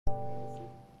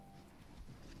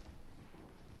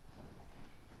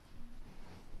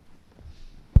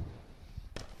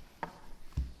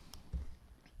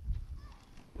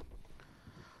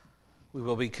We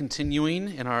will be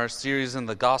continuing in our series in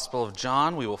the Gospel of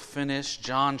John. We will finish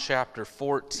John chapter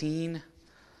 14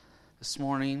 this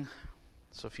morning.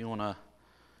 So if you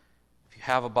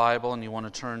have a Bible and you want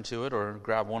to turn to it or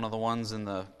grab one of the ones in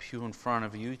the pew in front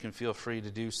of you, you can feel free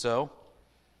to do so.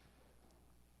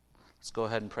 Let's go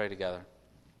ahead and pray together.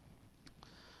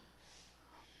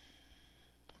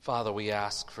 Father, we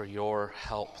ask for your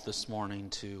help this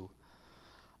morning to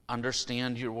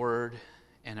understand your word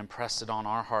and impress it on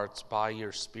our hearts by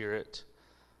your Spirit.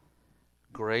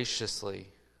 Graciously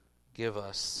give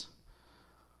us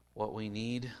what we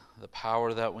need, the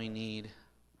power that we need,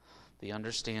 the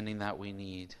understanding that we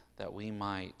need, that we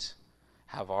might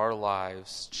have our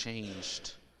lives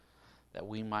changed, that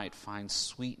we might find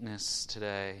sweetness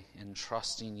today in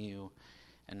trusting you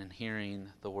and in hearing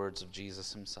the words of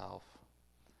Jesus himself.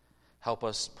 Help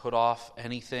us put off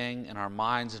anything in our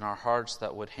minds and our hearts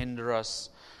that would hinder us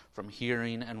from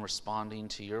hearing and responding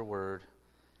to your word.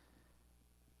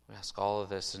 We ask all of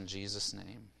this in Jesus'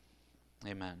 name.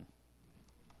 Amen.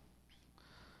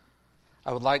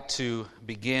 I would like to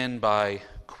begin by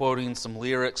quoting some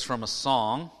lyrics from a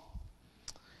song.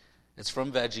 It's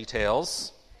from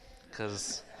VeggieTales,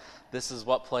 because this is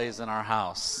what plays in our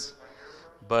house.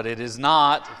 But it is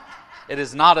not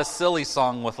a silly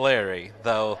song with Larry,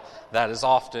 though that is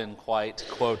often quite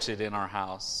quoted in our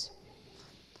house.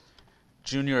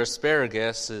 Junior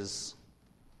Asparagus is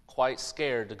quite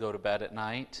scared to go to bed at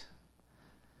night.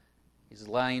 He's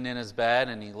laying in his bed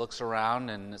and he looks around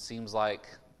and it seems like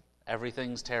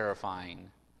everything's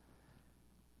terrifying.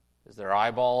 Is there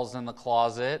eyeballs in the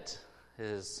closet?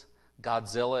 Is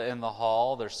Godzilla in the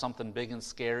hall? There's something big and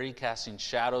scary casting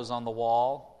shadows on the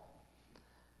wall.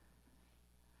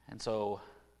 And so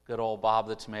good old Bob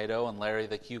the Tomato and Larry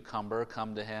the Cucumber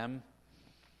come to him.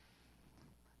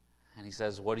 And he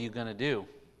says, "What are you going to do?"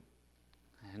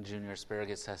 And Junior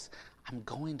Asparagus says, "I'm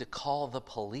going to call the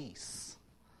police."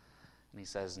 And he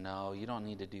says, "No, you don't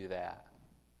need to do that."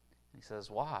 And he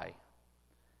says, "Why?"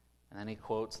 And then he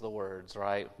quotes the words,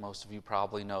 right? Most of you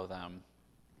probably know them.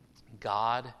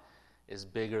 God is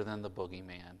bigger than the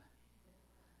boogeyman.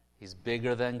 He's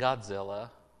bigger than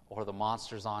Godzilla or the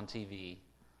monsters on TV.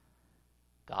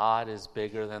 God is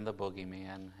bigger than the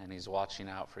boogeyman, and he's watching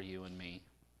out for you and me.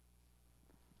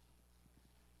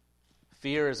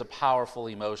 Fear is a powerful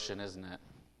emotion, isn't it?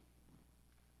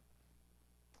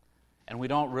 And we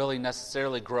don't really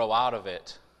necessarily grow out of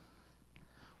it.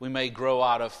 We may grow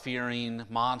out of fearing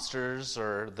monsters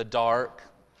or the dark,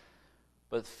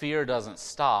 but fear doesn't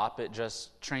stop, it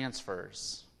just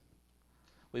transfers.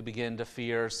 We begin to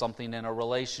fear something in a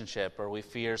relationship, or we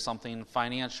fear something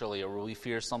financially, or we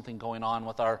fear something going on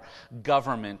with our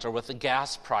government, or with the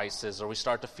gas prices, or we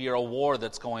start to fear a war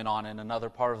that's going on in another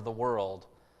part of the world.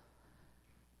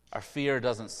 Our fear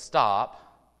doesn't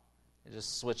stop, it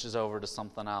just switches over to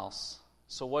something else.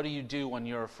 So what do you do when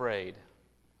you're afraid?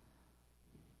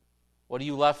 What are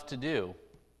you left to do?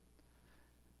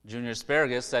 Junior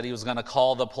Asparagus said he was going to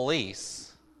call the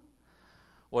police.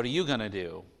 What are you going to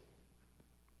do?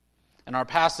 In our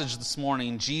passage this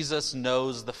morning, Jesus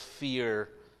knows the fear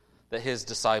that his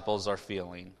disciples are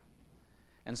feeling.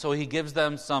 And so he gives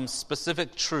them some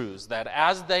specific truths that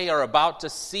as they are about to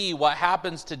see what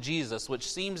happens to Jesus, which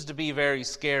seems to be very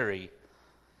scary,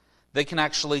 they can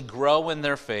actually grow in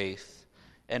their faith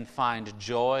and find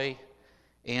joy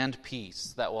and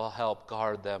peace that will help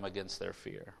guard them against their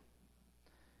fear.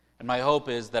 And my hope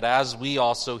is that as we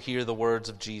also hear the words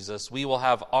of Jesus, we will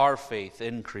have our faith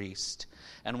increased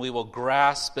and we will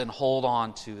grasp and hold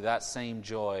on to that same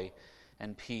joy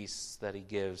and peace that he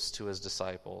gives to his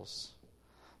disciples.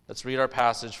 Let's read our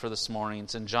passage for this morning.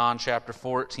 It's in John chapter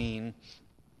 14.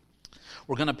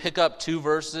 We're going to pick up two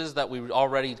verses that we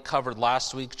already covered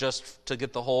last week just to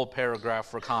get the whole paragraph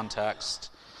for context.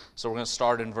 So we're going to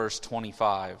start in verse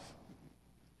 25.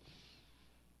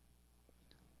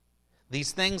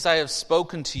 "These things I have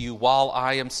spoken to you while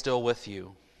I am still with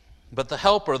you. But the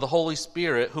Helper, the Holy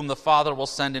Spirit, whom the Father will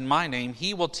send in my name,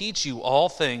 he will teach you all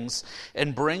things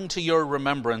and bring to your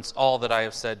remembrance all that I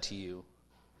have said to you.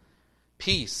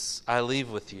 Peace I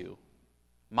leave with you.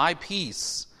 My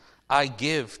peace I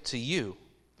give to you.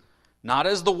 Not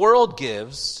as the world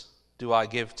gives, do I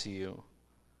give to you.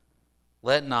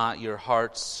 Let not your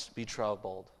hearts be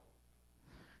troubled,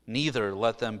 neither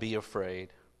let them be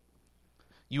afraid.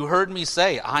 You heard me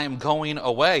say, I am going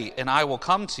away, and I will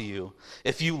come to you.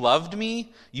 If you loved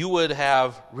me, you would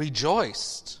have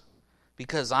rejoiced,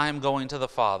 because I am going to the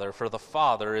Father, for the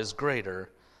Father is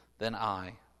greater than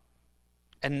I.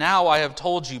 And now I have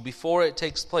told you before it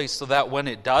takes place, so that when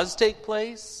it does take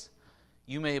place,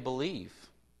 you may believe.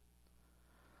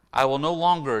 I will no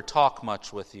longer talk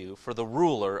much with you, for the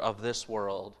ruler of this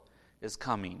world is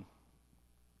coming.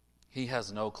 He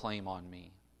has no claim on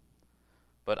me,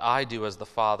 but I do as the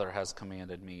Father has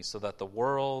commanded me, so that the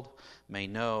world may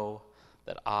know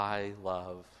that I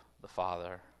love the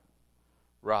Father.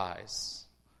 Rise,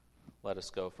 let us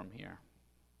go from here.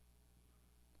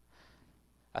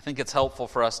 I think it's helpful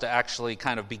for us to actually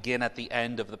kind of begin at the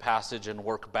end of the passage and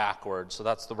work backwards. So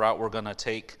that's the route we're going to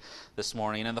take this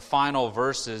morning. In the final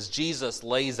verses, Jesus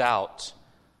lays out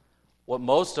what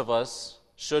most of us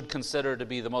should consider to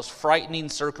be the most frightening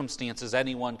circumstances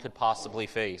anyone could possibly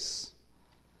face.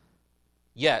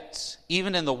 Yet,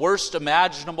 even in the worst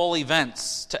imaginable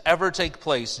events to ever take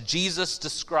place, Jesus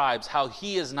describes how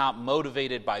he is not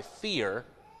motivated by fear,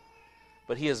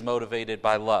 but he is motivated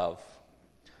by love.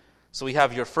 So we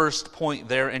have your first point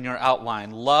there in your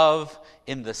outline, love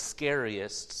in the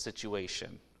scariest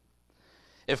situation.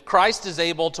 If Christ is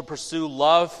able to pursue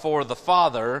love for the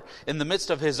Father in the midst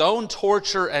of his own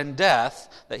torture and death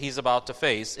that he's about to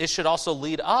face, it should also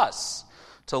lead us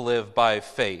to live by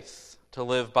faith, to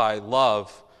live by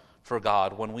love for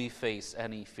God when we face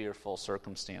any fearful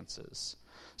circumstances.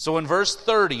 So in verse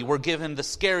 30, we're given the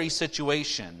scary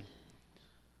situation.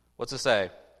 What's it say?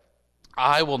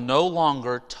 I will no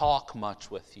longer talk much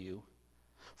with you,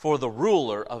 for the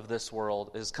ruler of this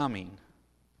world is coming.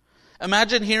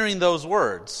 Imagine hearing those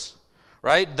words,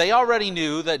 right? They already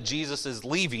knew that Jesus is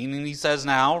leaving, and he says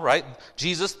now, right,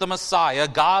 Jesus the Messiah,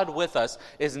 God with us,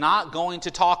 is not going to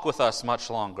talk with us much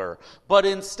longer. But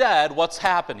instead, what's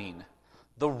happening?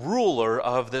 The ruler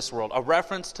of this world, a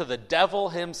reference to the devil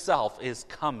himself, is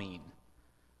coming.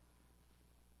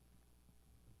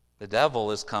 The devil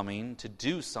is coming to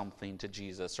do something to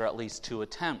Jesus, or at least to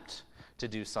attempt to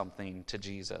do something to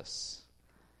Jesus.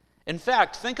 In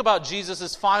fact, think about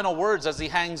Jesus' final words as he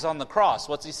hangs on the cross.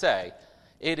 What's he say?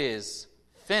 It is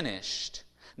finished.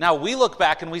 Now, we look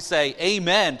back and we say,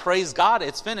 amen, praise God,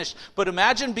 it's finished. But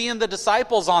imagine being the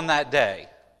disciples on that day.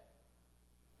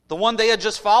 The one they had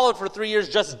just followed for 3 years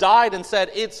just died and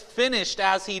said, it's finished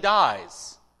as he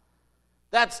dies.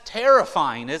 That's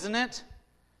terrifying, isn't it?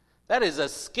 That is a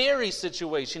scary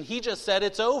situation. He just said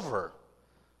it's over.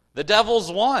 The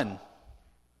devil's won.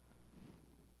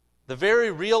 The very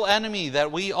real enemy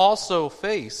that we also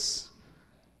face,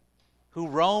 who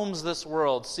roams this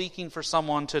world seeking for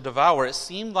someone to devour. It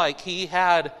seemed like he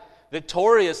had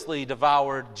victoriously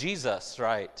devoured Jesus,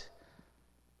 right?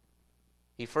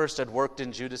 He first had worked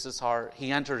in Judas's heart.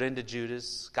 He entered into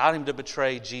Judas, got him to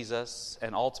betray Jesus,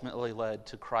 and ultimately led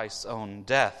to Christ's own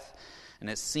death. And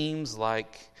it seems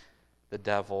like the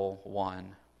devil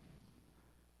won.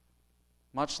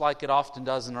 Much like it often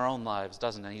does in our own lives,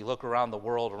 doesn't it? You look around the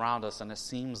world around us and it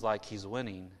seems like he's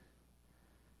winning.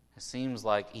 It seems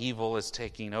like evil is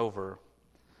taking over.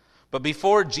 But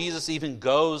before Jesus even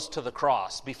goes to the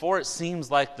cross, before it seems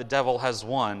like the devil has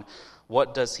won,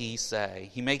 what does he say?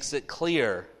 He makes it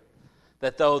clear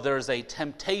that though there's a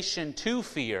temptation to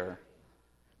fear,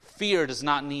 fear does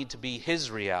not need to be his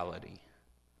reality,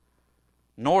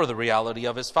 nor the reality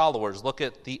of his followers. Look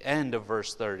at the end of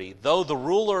verse 30. Though the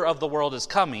ruler of the world is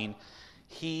coming,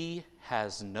 he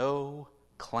has no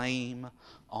claim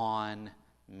on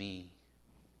me.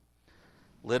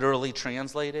 Literally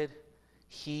translated,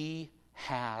 he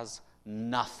has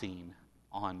nothing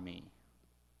on me.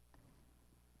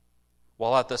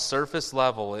 While at the surface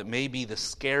level, it may be the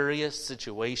scariest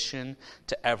situation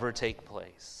to ever take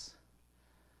place,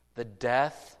 the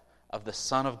death of the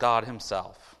Son of God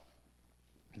himself,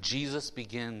 Jesus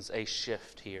begins a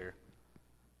shift here.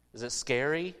 Is it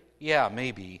scary? Yeah,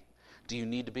 maybe. Do you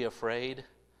need to be afraid?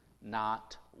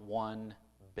 Not one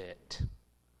bit.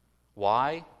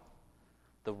 Why?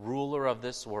 The ruler of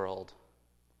this world,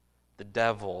 the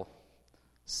devil,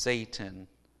 Satan,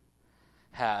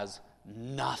 has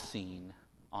nothing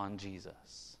on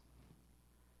Jesus.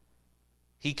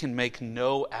 He can make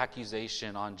no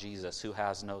accusation on Jesus who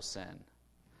has no sin.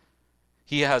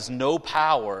 He has no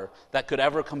power that could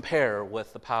ever compare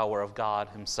with the power of God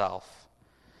himself.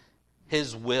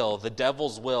 His will, the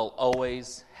devil's will,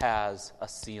 always has a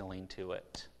ceiling to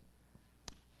it.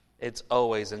 It's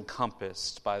always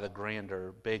encompassed by the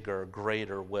grander, bigger,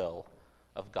 greater will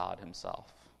of God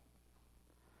himself.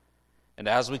 And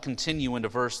as we continue into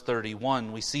verse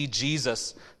 31, we see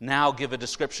Jesus now give a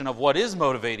description of what is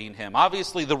motivating him.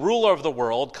 Obviously, the ruler of the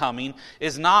world coming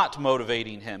is not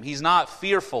motivating him. He's not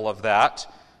fearful of that.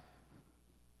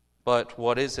 But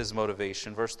what is his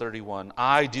motivation? Verse 31,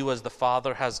 I do as the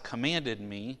Father has commanded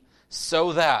me,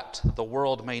 so that the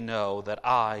world may know that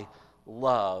I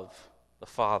love the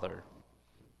Father.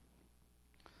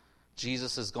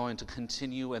 Jesus is going to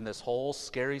continue in this whole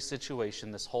scary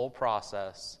situation, this whole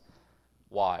process.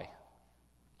 Why?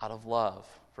 Out of love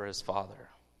for his Father.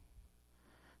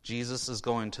 Jesus is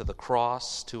going to the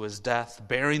cross, to his death,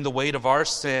 bearing the weight of our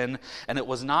sin, and it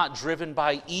was not driven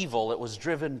by evil, it was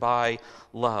driven by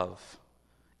love.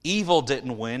 Evil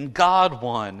didn't win, God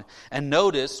won. And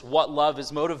notice what love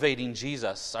is motivating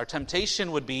Jesus. Our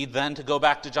temptation would be then to go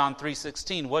back to John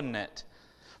 3:16, wouldn't it?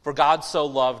 For God so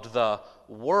loved the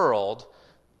world.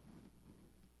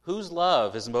 Whose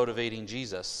love is motivating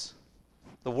Jesus?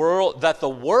 The world, that the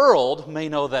world may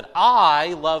know that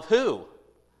I love who?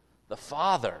 The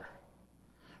Father.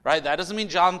 Right? That doesn't mean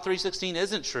John 3:16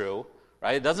 isn't true.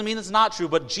 Right? It doesn't mean it's not true,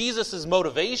 but Jesus'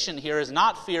 motivation here is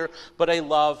not fear, but a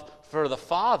love for the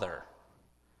Father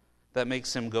that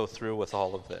makes him go through with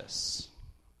all of this.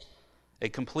 A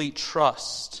complete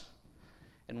trust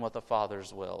in what the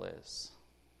Father's will is.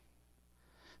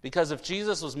 Because if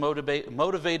Jesus was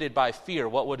motivated by fear,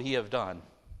 what would he have done?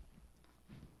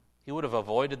 He would have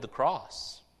avoided the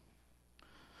cross.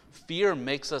 Fear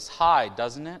makes us hide,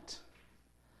 doesn't it?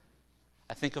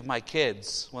 I think of my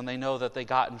kids when they know that they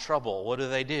got in trouble. What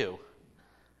do?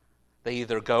 They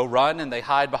either go run and they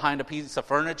hide behind a piece of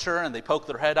furniture and they poke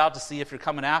their head out to see if you're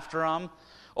coming after them.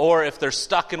 Or if they're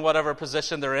stuck in whatever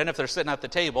position they're in, if they're sitting at the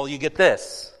table, you get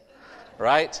this,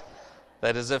 right?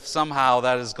 That is if somehow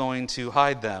that is going to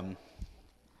hide them.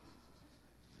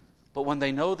 But when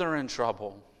they know they're in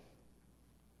trouble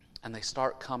and they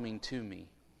start coming to me,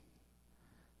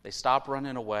 they stop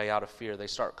running away out of fear, they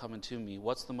start coming to me,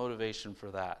 what's the motivation for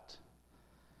that?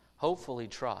 Hopefully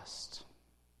trust.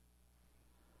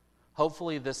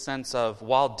 Hopefully this sense of,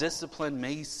 while discipline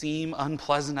may seem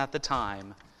unpleasant at the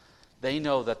time, they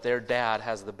know that their dad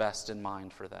has the best in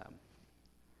mind for them.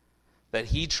 That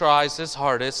he tries his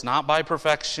hardest, not by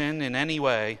perfection in any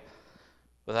way,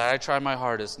 but that I try my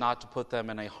hardest not to put them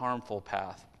in a harmful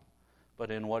path, but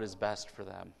in what is best for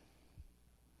them.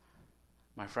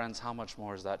 My friends, how much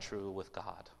more is that true with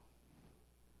God?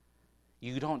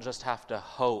 You don't just have to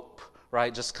hope,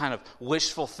 right? Just kind of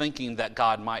wishful thinking that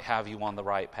God might have you on the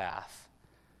right path.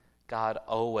 God's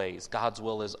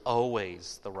will is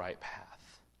always the right path.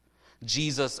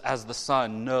 Jesus, as the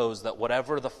Son, knows that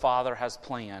whatever the Father has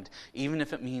planned, even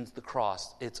if it means the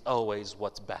cross, it's always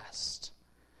what's best.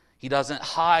 He doesn't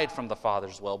hide from the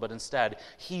Father's will, but instead,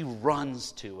 he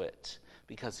runs to it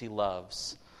because he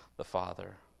loves the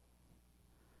Father.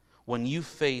 When you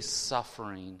face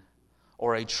suffering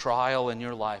or a trial in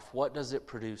your life, what does it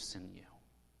produce in you?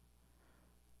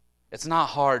 It's not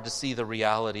hard to see the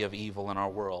reality of evil in our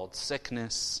world.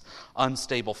 Sickness,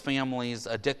 unstable families,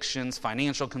 addictions,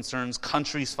 financial concerns,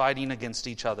 countries fighting against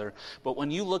each other. But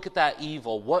when you look at that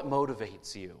evil, what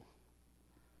motivates you?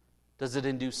 Does it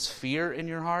induce fear in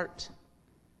your heart?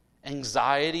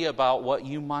 Anxiety about what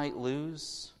you might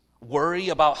lose? Worry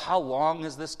about how long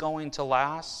is this going to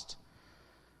last?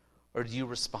 Or do you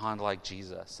respond like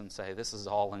Jesus and say, this is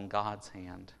all in God's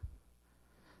hand?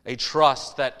 A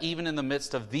trust that even in the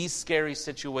midst of these scary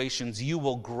situations, you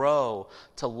will grow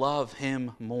to love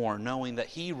him more, knowing that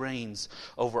he reigns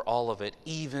over all of it,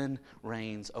 even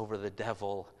reigns over the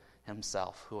devil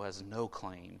himself, who has no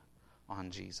claim on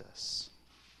Jesus.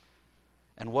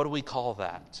 And what do we call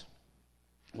that?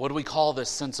 What do we call this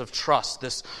sense of trust,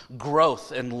 this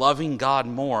growth in loving God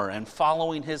more and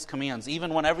following his commands,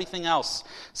 even when everything else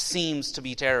seems to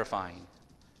be terrifying?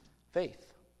 Faith.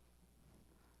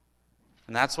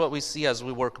 And that's what we see as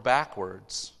we work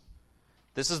backwards.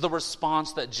 This is the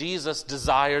response that Jesus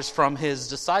desires from his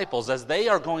disciples. As they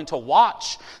are going to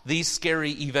watch these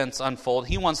scary events unfold,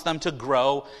 he wants them to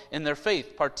grow in their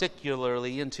faith,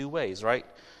 particularly in two ways, right?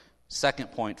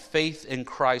 Second point, faith in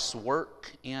Christ's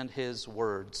work and his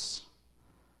words.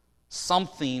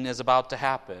 Something is about to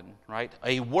happen, right?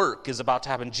 A work is about to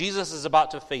happen. Jesus is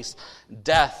about to face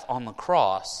death on the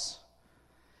cross.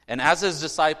 And as his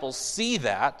disciples see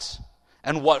that,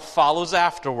 and what follows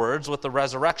afterwards with the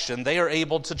resurrection, they are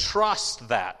able to trust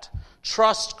that.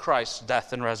 Trust Christ's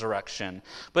death and resurrection.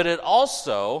 But it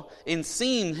also, in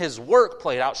seeing his work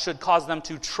played out, should cause them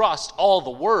to trust all the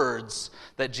words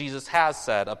that Jesus has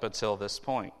said up until this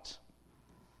point.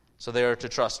 So they are to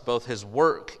trust both his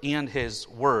work and his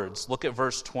words. Look at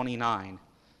verse 29.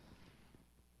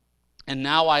 And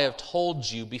now I have told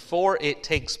you before it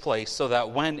takes place, so that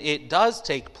when it does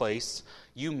take place,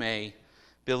 you may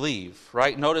believe,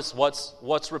 right? Notice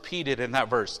what's repeated in that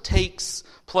verse. Takes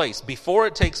place. Before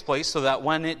it takes place, so that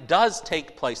when it does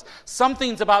take place,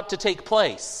 something's about to take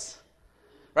place.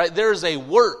 Right? There's a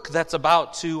work that's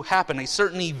about to happen, a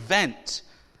certain event.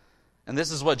 And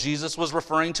this is what Jesus was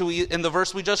referring to in the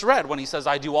verse we just read when he says,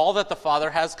 I do all that the Father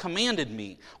has commanded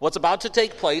me. What's about to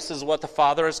take place is what the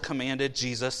Father has commanded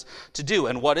Jesus to do.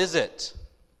 And what is it?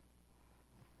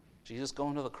 Jesus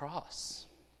going to the cross,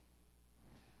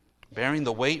 bearing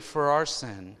the weight for our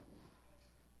sin,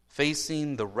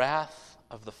 facing the wrath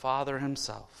of the Father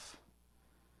himself,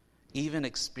 even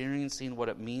experiencing what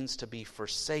it means to be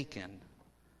forsaken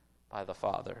by the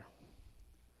Father.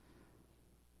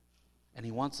 And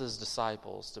he wants his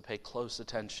disciples to pay close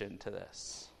attention to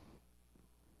this.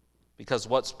 Because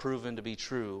what's proven to be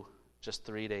true just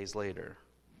 3 days later,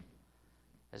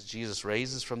 as Jesus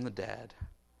raises from the dead,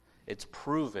 it's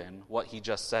proven what he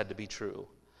just said to be true,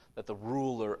 that the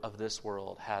ruler of this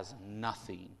world has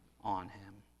nothing on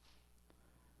him.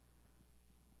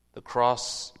 The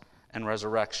cross and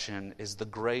resurrection is the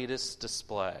greatest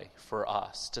display for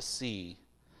us to see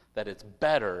that it's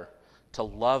better to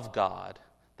love God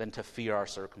than to fear our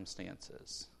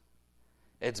circumstances.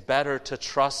 It's better to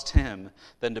trust him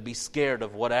than to be scared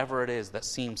of whatever it is that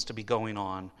seems to be going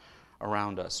on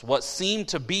around us. What seemed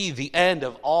to be the end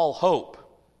of all hope,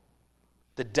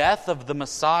 the death of the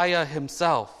Messiah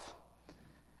himself,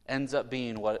 ends up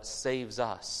being what saves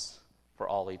us for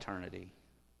all eternity.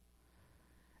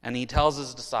 And he tells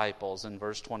his disciples in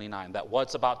verse 29 that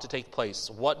what's about to take place,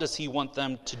 what does he want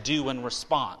them to do in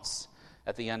response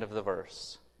at the end of the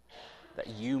verse? That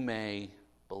you may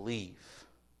believe.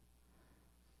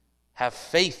 Have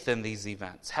faith in these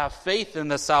events. Have faith in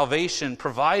the salvation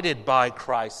provided by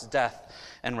Christ's death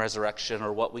and resurrection,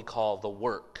 or what we call the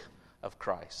work of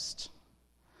Christ.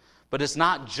 But it's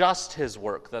not just his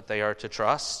work that they are to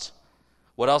trust.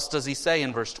 What else does he say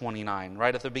in verse 29,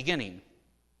 right at the beginning?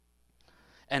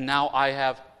 And now I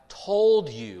have told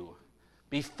you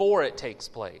before it takes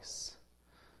place.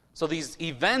 So these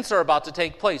events are about to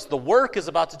take place. The work is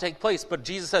about to take place. But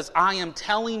Jesus says, I am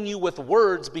telling you with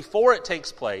words before it takes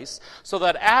place, so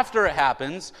that after it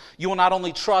happens, you will not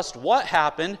only trust what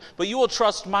happened, but you will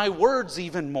trust my words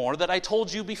even more that I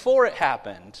told you before it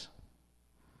happened.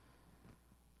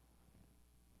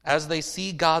 As they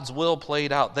see God's will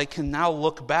played out, they can now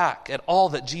look back at all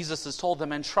that Jesus has told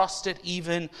them and trust it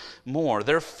even more.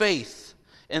 Their faith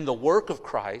in the work of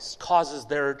Christ causes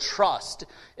their trust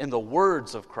in the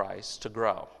words of Christ to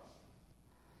grow.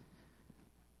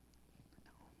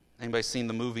 Anybody seen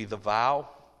the movie The Vow?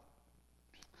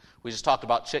 We just talked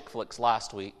about chick flicks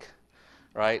last week,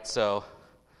 right? So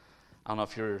I don't know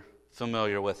if you're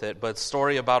familiar with it, but it's a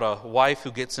story about a wife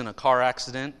who gets in a car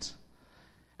accident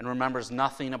and remembers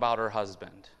nothing about her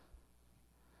husband.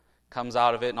 Comes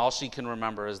out of it, and all she can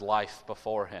remember is life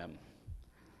before him.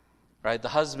 Right? The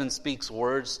husband speaks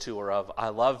words to her of, I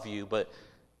love you, but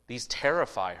these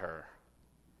terrify her.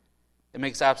 It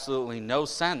makes absolutely no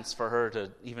sense for her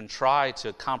to even try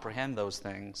to comprehend those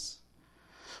things.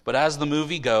 But as the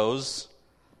movie goes,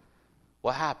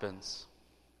 what happens?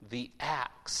 The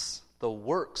acts, the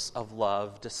works of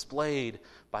love displayed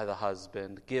by the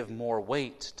husband give more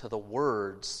weight to the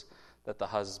words that the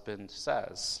husband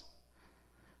says.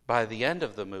 By the end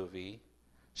of the movie,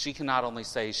 she can not only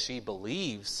say she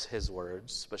believes his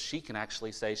words, but she can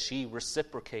actually say she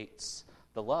reciprocates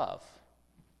the love.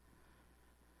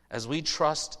 As we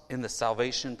trust in the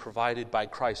salvation provided by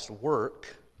Christ's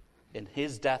work, in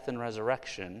his death and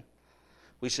resurrection,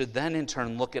 we should then in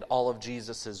turn look at all of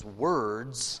Jesus'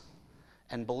 words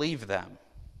and believe them.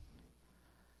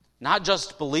 Not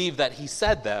just believe that he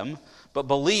said them, but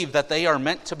believe that they are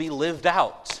meant to be lived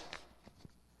out.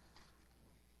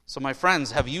 So my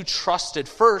friends, have you trusted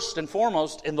first and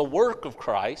foremost in the work of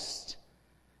Christ,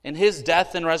 in his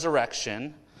death and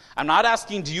resurrection? I'm not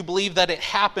asking, do you believe that it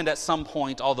happened at some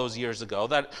point all those years ago,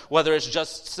 that whether it's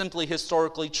just simply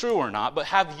historically true or not, but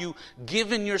have you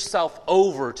given yourself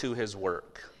over to his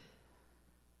work?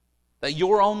 That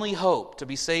your only hope to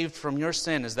be saved from your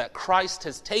sin is that Christ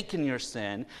has taken your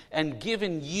sin and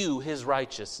given you his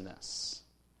righteousness.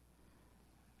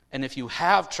 And if you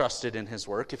have trusted in his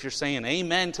work, if you're saying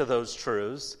amen to those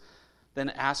truths, then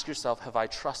ask yourself, have I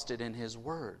trusted in his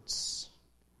words?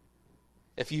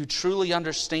 If you truly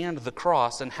understand the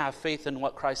cross and have faith in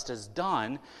what Christ has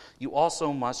done, you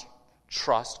also must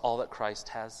trust all that Christ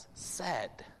has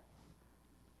said.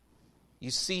 You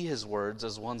see his words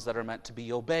as ones that are meant to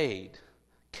be obeyed,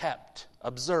 kept,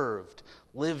 observed,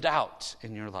 lived out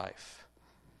in your life.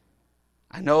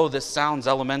 I know this sounds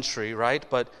elementary, right?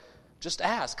 But just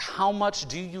ask, how much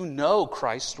do you know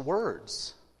Christ's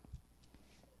words?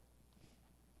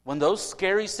 When those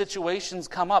scary situations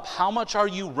come up, how much are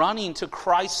you running to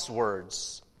Christ's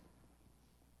words,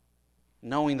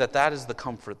 knowing that that is the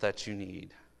comfort that you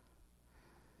need?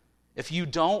 if you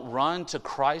don't run to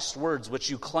Christ's words, which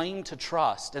you claim to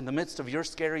trust in the midst of your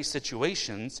scary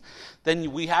situations,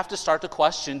 then we have to start to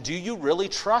question, do you really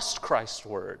trust Christ's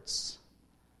words?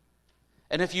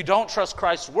 And if you don't trust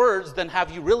Christ's words, then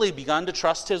have you really begun to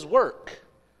trust His work?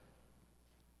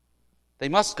 They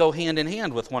must go hand in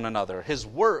hand with one another. His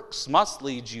works must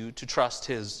lead you to trust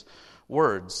His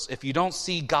words. If you don't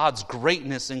see God's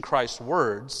greatness in Christ's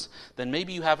words, then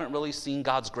maybe you haven't really seen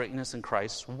God's greatness in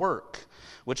Christ's work,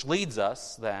 which leads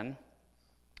us then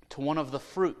to one of the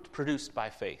fruit produced by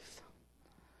faith.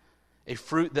 A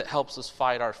fruit that helps us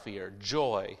fight our fear,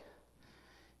 joy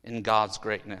in God's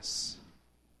greatness.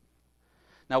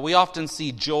 Now, we often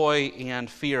see joy and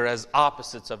fear as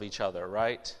opposites of each other,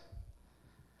 right?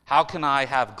 How can I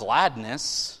have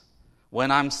gladness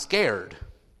when I'm scared?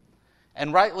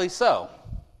 And rightly so.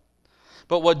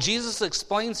 But what Jesus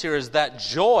explains here is that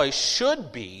joy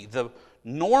should be the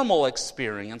normal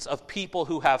experience of people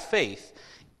who have faith,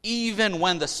 even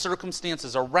when the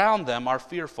circumstances around them are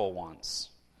fearful ones.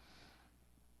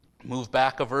 Move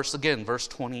back a verse again, verse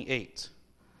 28.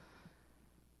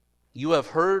 You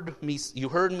heard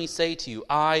me say to you,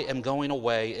 I am going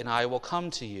away and I will come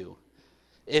to you.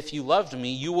 If you loved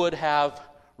me, you would have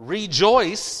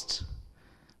rejoiced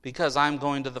because I'm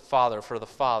going to the Father, for the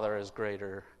Father is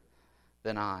greater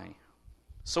than I.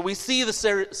 So we see the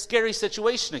scary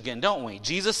situation again, don't we?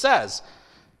 Jesus says,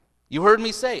 you heard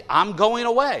me say, I'm going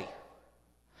away.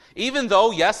 Even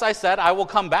though, yes, I said I will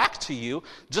come back to you,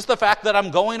 just the fact that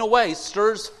I'm going away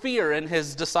stirs fear in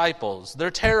His disciples.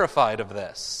 They're terrified of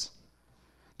this.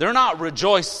 They're not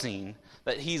rejoicing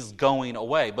that He's going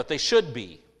away, but they should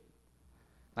be.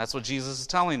 That's what Jesus is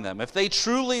telling them. If they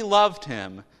truly loved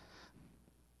Him,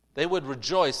 they would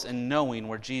rejoice in knowing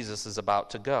where Jesus is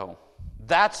about to go.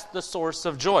 That's the source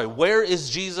of joy. Where is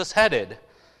Jesus headed?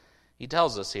 He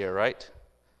tells us here, right?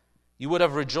 You would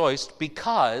have rejoiced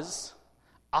because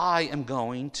I am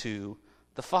going to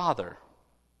the Father.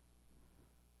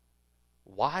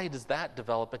 Why does that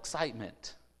develop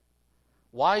excitement?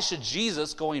 Why should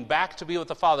Jesus going back to be with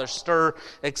the Father stir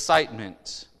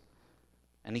excitement?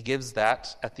 And He gives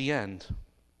that at the end.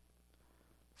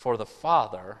 For the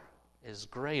Father is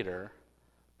greater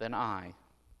than I.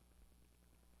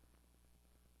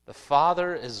 The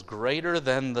Father is greater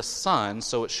than the Son,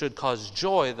 so it should cause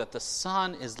joy that the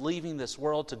Son is leaving this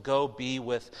world to go be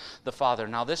with the Father.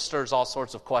 Now this stirs all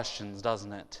sorts of questions,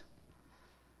 doesn't it?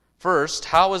 First,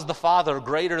 how is the Father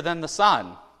greater than the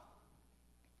Son?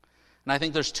 And I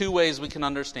think there's two ways we can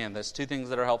understand this, two things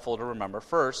that are helpful to remember.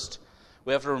 First,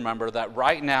 we have to remember that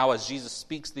right now, as Jesus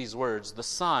speaks these words, the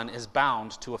Son is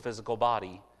bound to a physical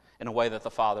body in a way that the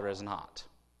Father is not.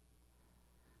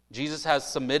 Jesus has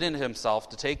submitted Himself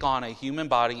to take on a human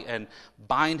body and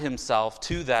bind Himself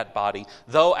to that body.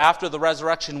 Though after the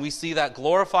resurrection we see that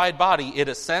glorified body, He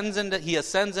ascends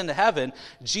into heaven,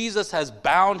 Jesus has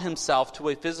bound Himself to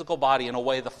a physical body in a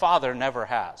way the Father never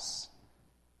has.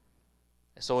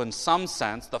 So in some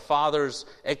sense, the Father's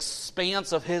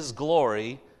expanse of His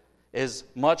glory is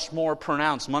much more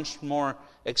pronounced, much more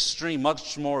extreme,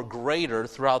 much more greater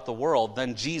throughout the world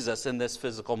than Jesus in this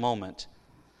physical moment.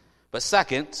 But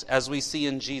second, as we see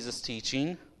in Jesus'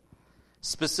 teaching,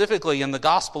 specifically in the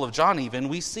Gospel of John even,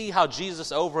 we see how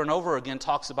Jesus over and over again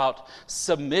talks about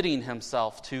submitting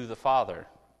Himself to the Father.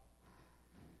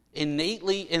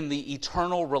 Innately in the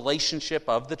eternal relationship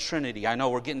of the Trinity, I know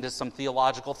we're getting to some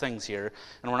theological things here,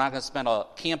 and we're not going to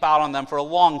camp out on them for a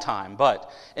long time,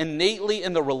 but innately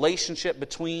in the relationship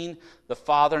between the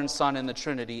Father and Son in the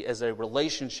Trinity is a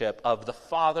relationship of the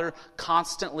Father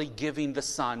constantly giving the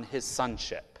Son His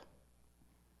sonship.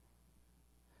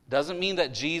 Doesn't mean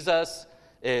that Jesus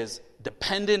is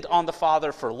dependent on the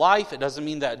Father for life. It doesn't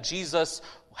mean that Jesus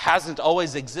hasn't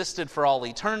always existed for all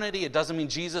eternity. It doesn't mean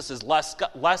Jesus is less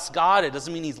God. It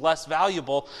doesn't mean He's less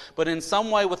valuable. But in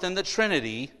some way within the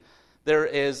Trinity, there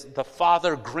is the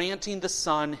Father granting the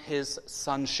Son His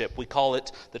sonship. We call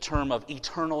it the term of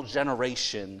eternal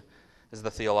generation is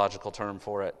the theological term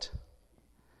for it.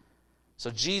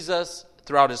 So Jesus,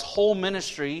 throughout His whole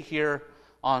ministry here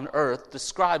on earth,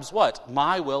 describes what?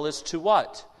 My will is to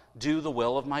what? Do the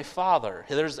will of my Father.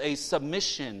 There's a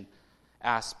submission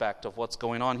aspect of what's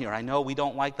going on here. I know we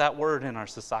don't like that word in our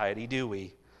society, do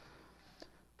we?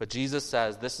 But Jesus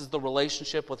says this is the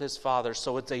relationship with His Father,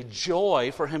 so it's a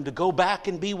joy for Him to go back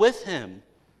and be with Him.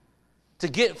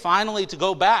 Finally to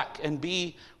go back and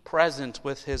be present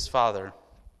with His Father.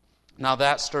 Now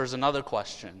that stirs another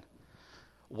question.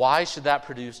 Why should that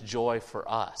produce joy for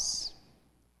us?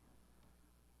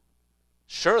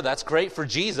 Sure, that's great for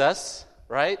Jesus,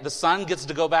 right? The Son gets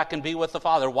to go back and be with the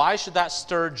Father. Why should that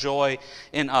stir joy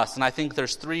in us? And I think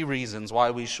there's 3 reasons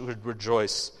why we should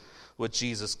rejoice with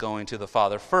Jesus going to the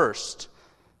Father. First,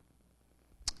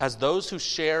 as those who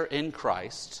share in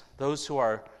Christ, those who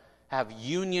have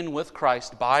union with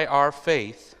Christ by our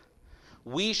faith,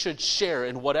 we should share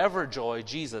in whatever joy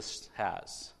Jesus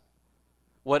has.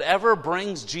 Whatever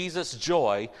brings Jesus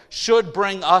joy should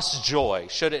bring us joy,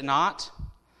 should it not?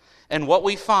 And what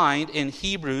we find in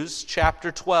Hebrews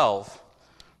chapter 12,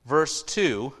 verse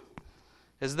 2,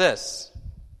 is this.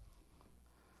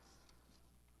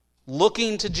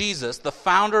 Looking to Jesus, the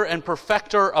founder and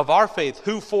perfecter of our faith,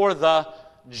 who for the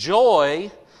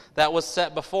joy that was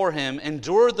set before him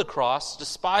endured the cross,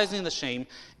 despising the shame,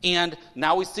 and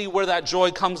now we see where that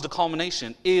joy comes to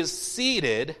culmination, is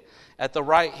seated at the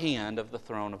right hand of the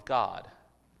throne of God.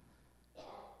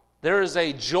 There is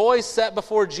a joy set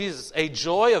before Jesus, a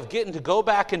joy of getting to go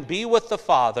back and be with the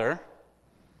Father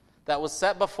that was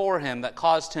set before him that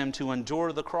caused him to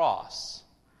endure the cross.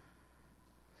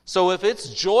 So if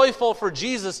it's joyful for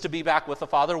Jesus to be back with the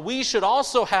Father, we should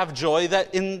also have joy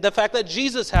that in the fact that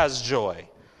Jesus has joy.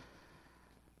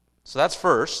 So that's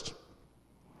first.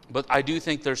 But I do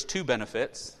think there's 2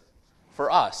 benefits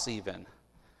for us even,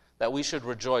 that we should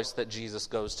rejoice that Jesus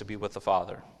goes to be with the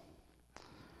Father.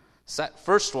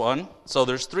 First one, so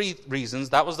there's 3 reasons.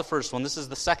 That was the first one. This is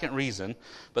the second reason,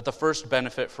 but the first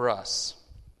benefit for us.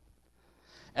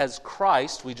 As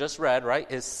Christ, we just read, right,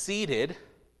 is seated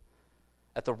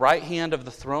at the right hand of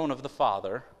the throne of the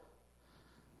Father,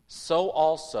 so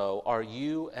also are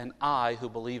you and I who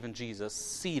believe in Jesus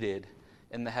seated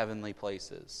in the heavenly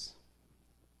places.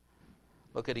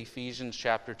 Look at Ephesians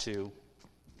chapter 2,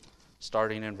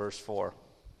 starting in verse 4.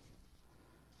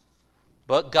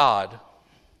 But God,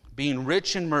 being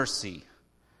rich in mercy,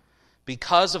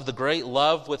 because of the great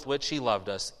love with which he loved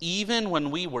us, even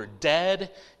when we were dead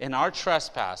in our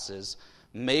trespasses,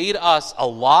 made us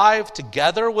alive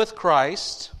together with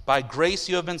Christ. By grace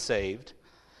you have been saved,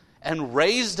 and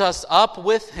raised us up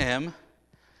with him,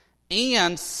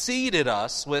 and seated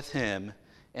us with him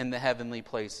in the heavenly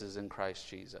places in Christ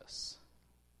Jesus.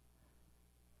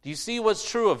 Do you see what's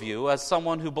true of you as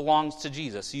someone who belongs to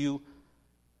Jesus? You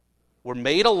were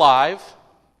made alive,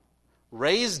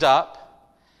 raised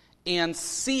up, and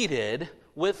seated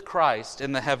with Christ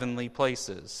in the heavenly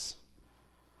places.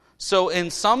 So in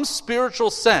some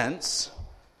spiritual sense,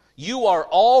 you are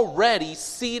already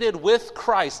seated with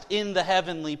Christ in the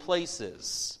heavenly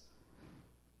places.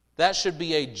 That should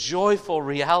be a joyful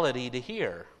reality to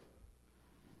hear.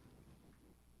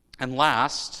 And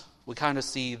last, we kind of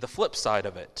see the flip side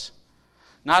of it.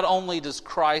 Not only does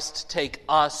Christ take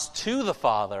us to the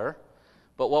Father,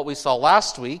 but what we saw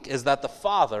last week is that the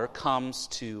Father comes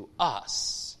to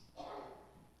us.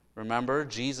 Remember,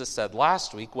 Jesus said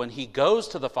last week, when he goes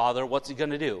to the Father, what's he going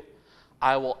to do?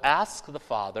 I will ask the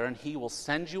Father, and he will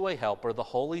send you a helper, the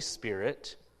Holy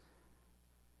Spirit.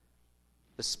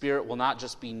 The Spirit will not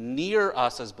just be near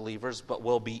us as believers, but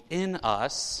will be in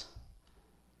us.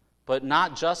 But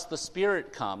not just the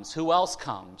Spirit comes. Who else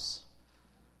comes?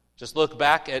 Just look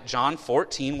back at John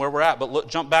 14, where we're at, but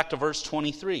jump back to verse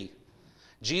 23.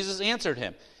 Jesus answered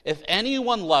him, if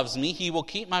anyone loves me, he will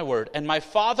keep my word, and my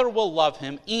Father will love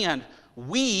him, and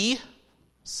we,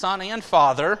 Son and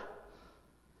Father,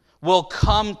 will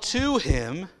come to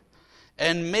him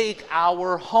and make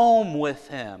our home with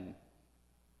him.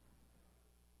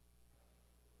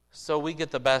 So we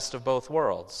get the best of both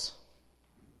worlds.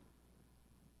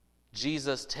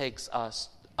 Jesus takes us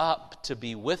up to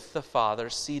be with the Father,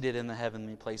 seated in the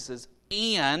heavenly places,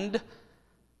 and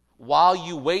while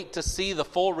you wait to see the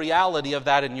full reality of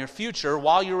that in your future,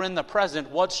 while you're in the present,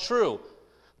 what's true?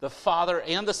 The Father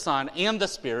and the Son and the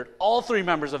Spirit, all 3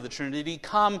 members of the Trinity,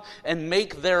 come and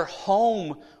make their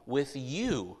home with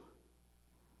you.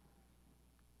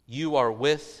 You are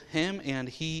with him and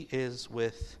he is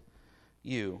with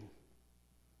you.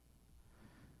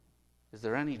 Is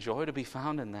there any joy to be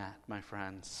found in that, my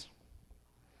friends?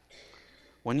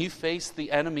 When you face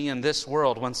the enemy in this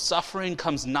world, when suffering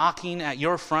comes knocking at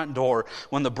your front door,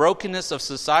 when the brokenness of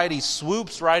society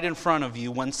swoops right in front of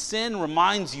you, when sin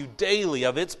reminds you daily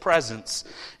of its presence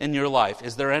in your life,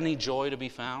 is there any joy to be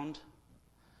found?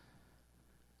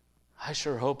 I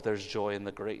sure hope there's joy in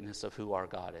the greatness of who our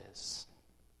God is.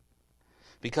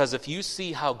 Because if you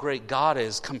see how great God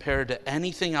is compared to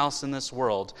anything else in this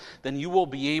world, then you will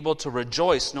be able to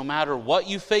rejoice no matter what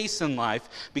you face in life,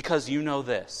 because you know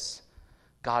this.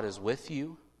 God is with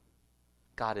you,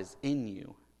 God is in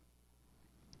you,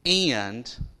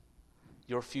 and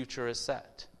your future is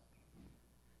set.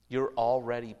 You're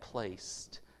already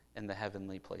placed in the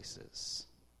heavenly places.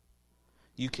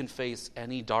 You can face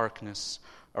any darkness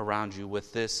around you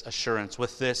with this assurance,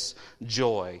 with this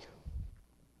joy.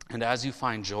 And as you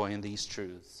find joy in these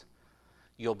truths,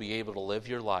 you'll be able to live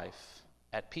your life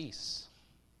at peace,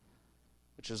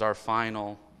 which is our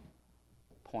final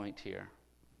point here.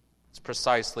 It's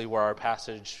precisely where our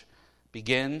passage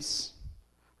begins,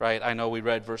 right? I know we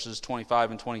read verses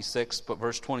 25 and 26, but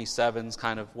verse 27 is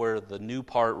kind of where the new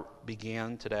part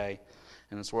began today,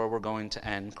 and it's where we're going to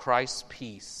end. Christ's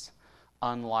peace,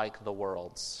 unlike the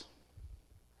world's.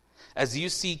 As you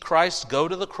see Christ go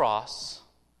to the cross,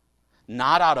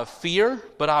 not out of fear,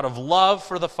 but out of love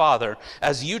for the Father,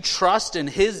 as you trust in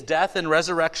His death and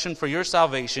resurrection for your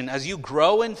salvation, as you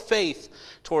grow in faith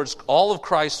towards all of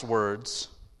Christ's words,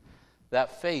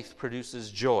 that faith produces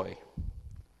joy,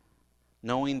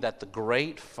 knowing that the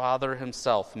great Father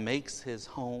Himself makes His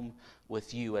home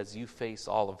with you as you face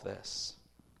all of this.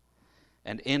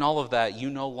 And in all of that, you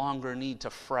no longer need to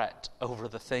fret over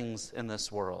the things in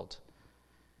this world.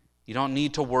 You don't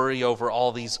need to worry over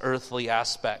all these earthly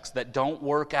aspects that don't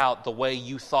work out the way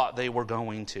you thought they were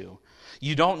going to.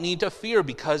 You don't need to fear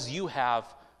because you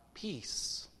have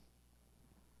peace.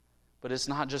 But it's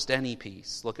not just any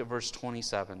peace. Look at verse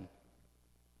 27.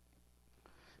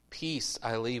 Peace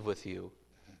I leave with you.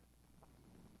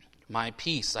 My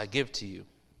peace I give to you.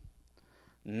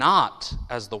 Not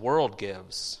as the world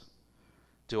gives,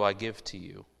 do I give to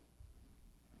you.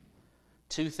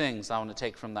 Two things I want to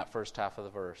take from that first half of the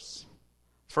verse.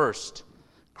 First,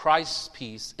 Christ's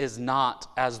peace is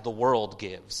not as the world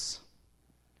gives.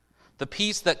 The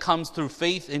peace that comes through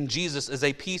faith in Jesus is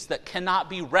a peace that cannot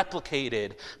be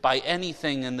replicated by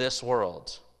anything in this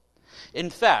world. In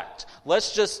fact,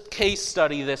 let's just case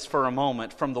study this for a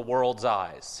moment from the world's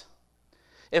eyes.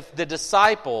 If the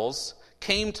disciples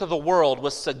came to the world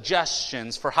with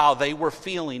suggestions for how they were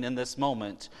feeling in this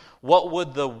moment, what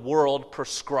would the world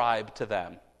prescribe to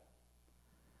them?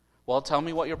 Well, tell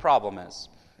me what your problem is.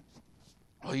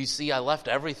 Well, you see, I left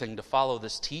everything to follow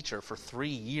this teacher for 3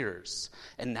 years,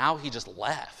 and now he just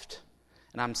left,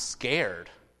 and I'm scared.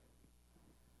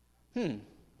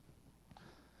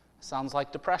 Sounds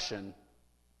like depression.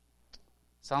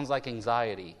 Sounds like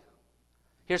anxiety.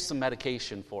 Here's some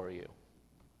medication for you.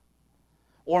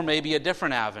 Or maybe a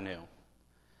different avenue.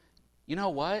 You know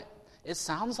what? It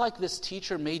sounds like this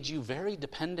teacher made you very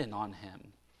dependent on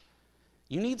him.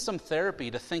 You need some therapy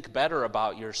to think better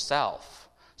about yourself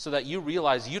so that you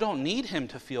realize you don't need him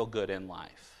to feel good in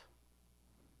life.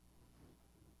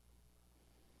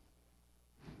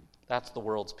 That's the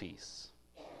world's peace.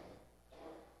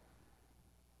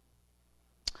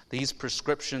 These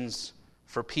prescriptions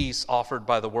for peace offered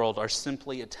by the world are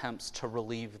simply attempts to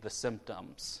relieve the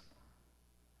symptoms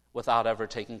without ever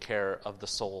taking care of the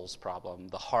soul's problem,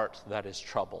 the heart that is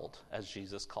troubled, as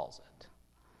Jesus calls it.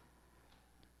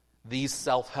 These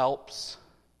self-helps,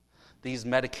 these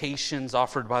medications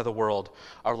offered by the world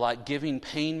are like giving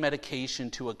pain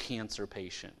medication to a cancer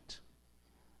patient.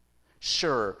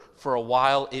 Sure, for a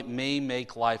while it may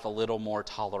make life a little more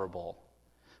tolerable,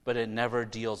 but it never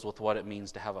deals with what it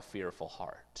means to have a fearful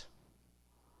heart.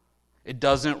 It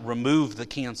doesn't remove the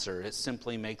cancer, it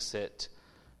simply makes it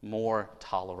more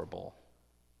tolerable.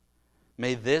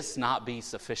 May this not be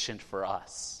sufficient for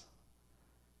us.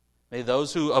 May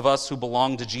those of us who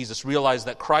belong to Jesus realize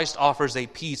that Christ offers a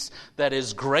peace that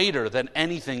is greater than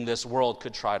anything this world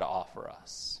could try to offer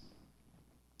us.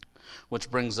 Which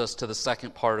brings us to the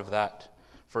second part of that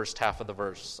first half of the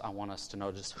verse. I want us to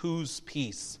notice, whose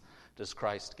peace does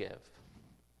Christ give?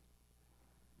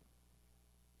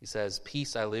 He says,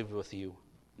 peace I leave with you,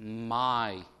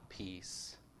 my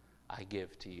peace I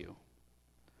give to you.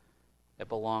 It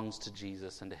belongs to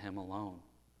Jesus and to Him alone.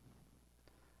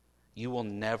 You will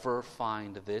never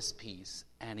find this peace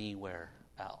anywhere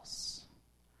else.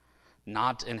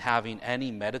 Not in having any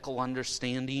medical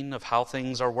understanding of how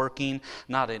things are working,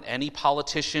 not in any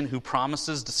politician who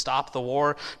promises to stop the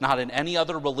war, not in any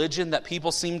other religion that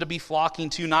people seem to be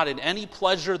flocking to, not in any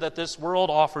pleasure that this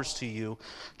world offers to you.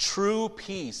 True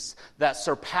peace that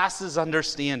surpasses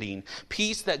understanding,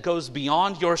 peace that goes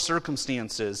beyond your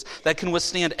circumstances, that can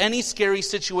withstand any scary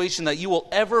situation that you will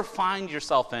ever find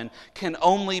yourself in, can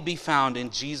only be found in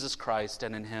Jesus Christ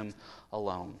and in Him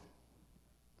alone.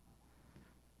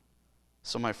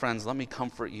 So, my friends, let me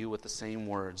comfort you with the same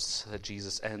words that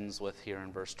Jesus ends with here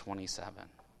in verse 27.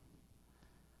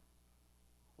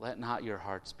 Let not your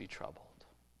hearts be troubled,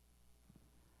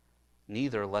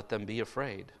 neither let them be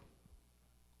afraid.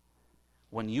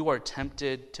 When you are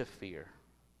tempted to fear,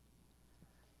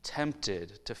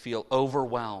 tempted to feel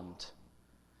overwhelmed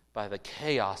by the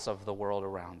chaos of the world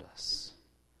around us,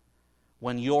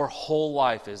 when your whole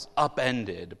life is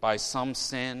upended by some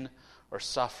sin or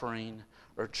suffering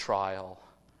or trial,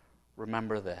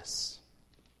 remember this: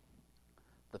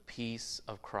 the peace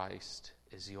of Christ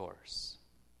is yours.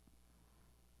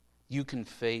 You can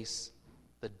face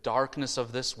the darkness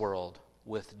of this world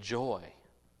with joy,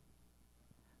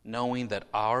 knowing that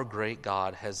our great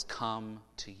God has come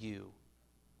to you,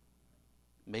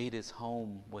 made his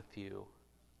home with you,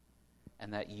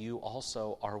 and that you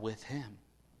also are with him,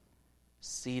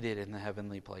 seated in the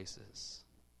heavenly places.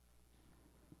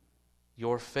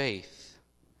 Your faith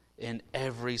in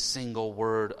every single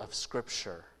word of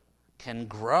Scripture can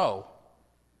grow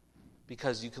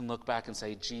because you can look back and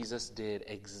say, Jesus did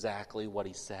exactly what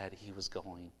he said he was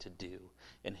going to do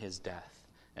in his death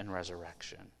and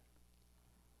resurrection.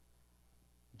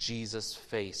 Jesus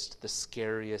faced the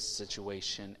scariest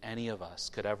situation any of us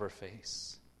could ever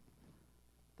face: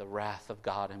 the wrath of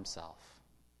God himself,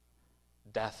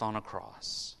 death on a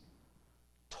cross,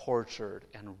 tortured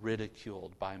and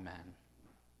ridiculed by men.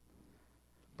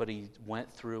 But he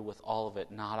went through with all of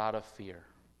it not out of fear,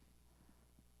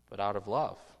 but out of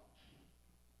love.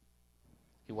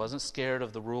 He wasn't scared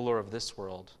of the ruler of this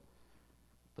world,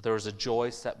 but there was a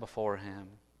joy set before him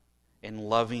in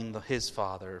loving his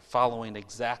Father, following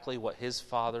exactly what his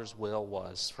Father's will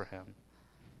was for him.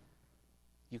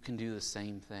 You can do the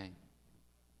same thing.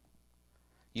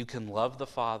 You can love the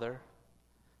Father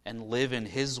and live in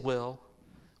his will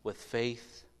with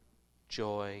faith,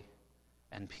 joy,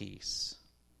 and peace.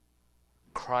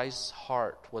 Christ's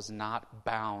heart was not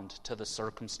bound to the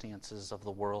circumstances of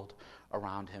the world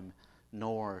around him,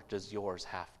 nor does yours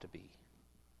have to be.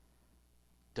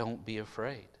 Don't be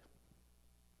afraid.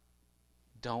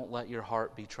 Don't let your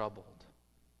heart be troubled.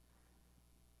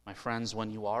 My friends,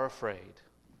 when you are afraid,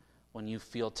 when you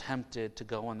feel tempted to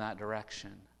go in that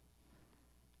direction,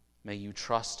 may you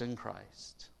trust in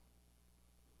Christ,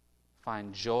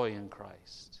 find joy in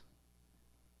Christ,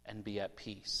 and be at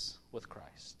peace with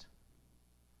Christ.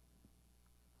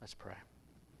 Let's pray.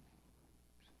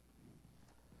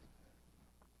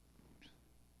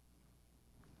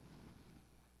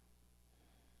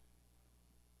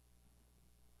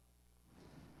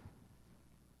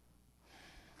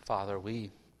 Father,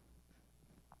 we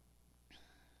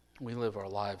live our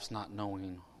lives not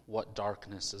knowing what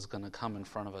darkness is going to come in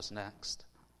front of us next.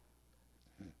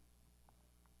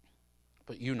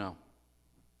 But you know.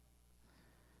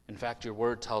 In fact, your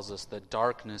word tells us that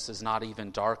darkness is not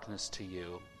even darkness to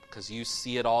you, because you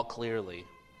see it all clearly.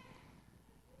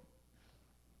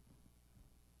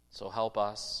 So help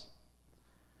us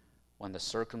when the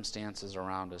circumstances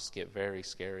around us get very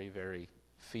scary, very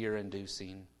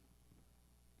fear-inducing.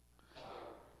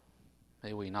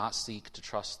 May we not seek to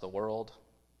trust the world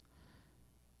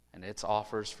and its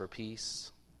offers for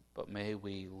peace, but may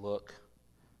we look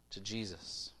to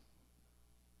Jesus.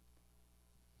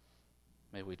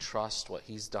 May we trust what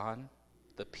he's done,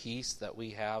 the peace that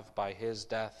we have by his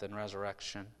death and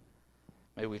resurrection.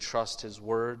 May we trust his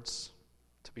words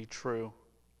to be true.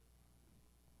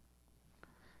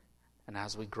 And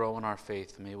as we grow in our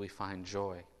faith, may we find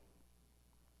joy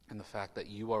in the fact that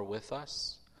you are with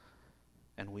us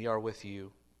and we are with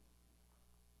you.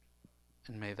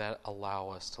 And may that allow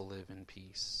us to live in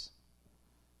peace,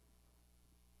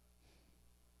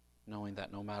 knowing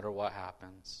that no matter what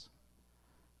happens,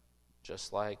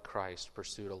 just like Christ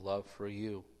pursued a love for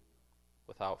you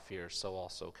without fear, so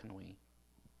also can we.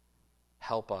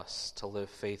 Help us to live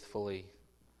faithfully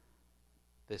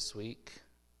this week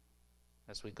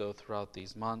as we go throughout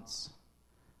these months.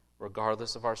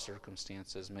 Regardless of our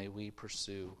circumstances, may we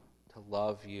pursue to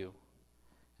love you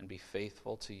and be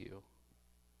faithful to you,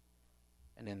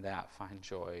 and in that find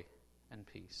joy and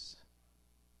peace.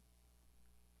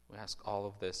 We ask all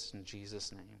of this in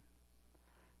Jesus' name.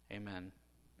 Amen.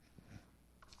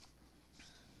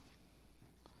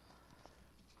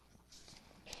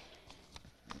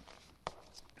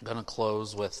 I'm going to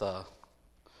close with a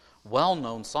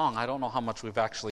well-known song. I don't know how much we've actually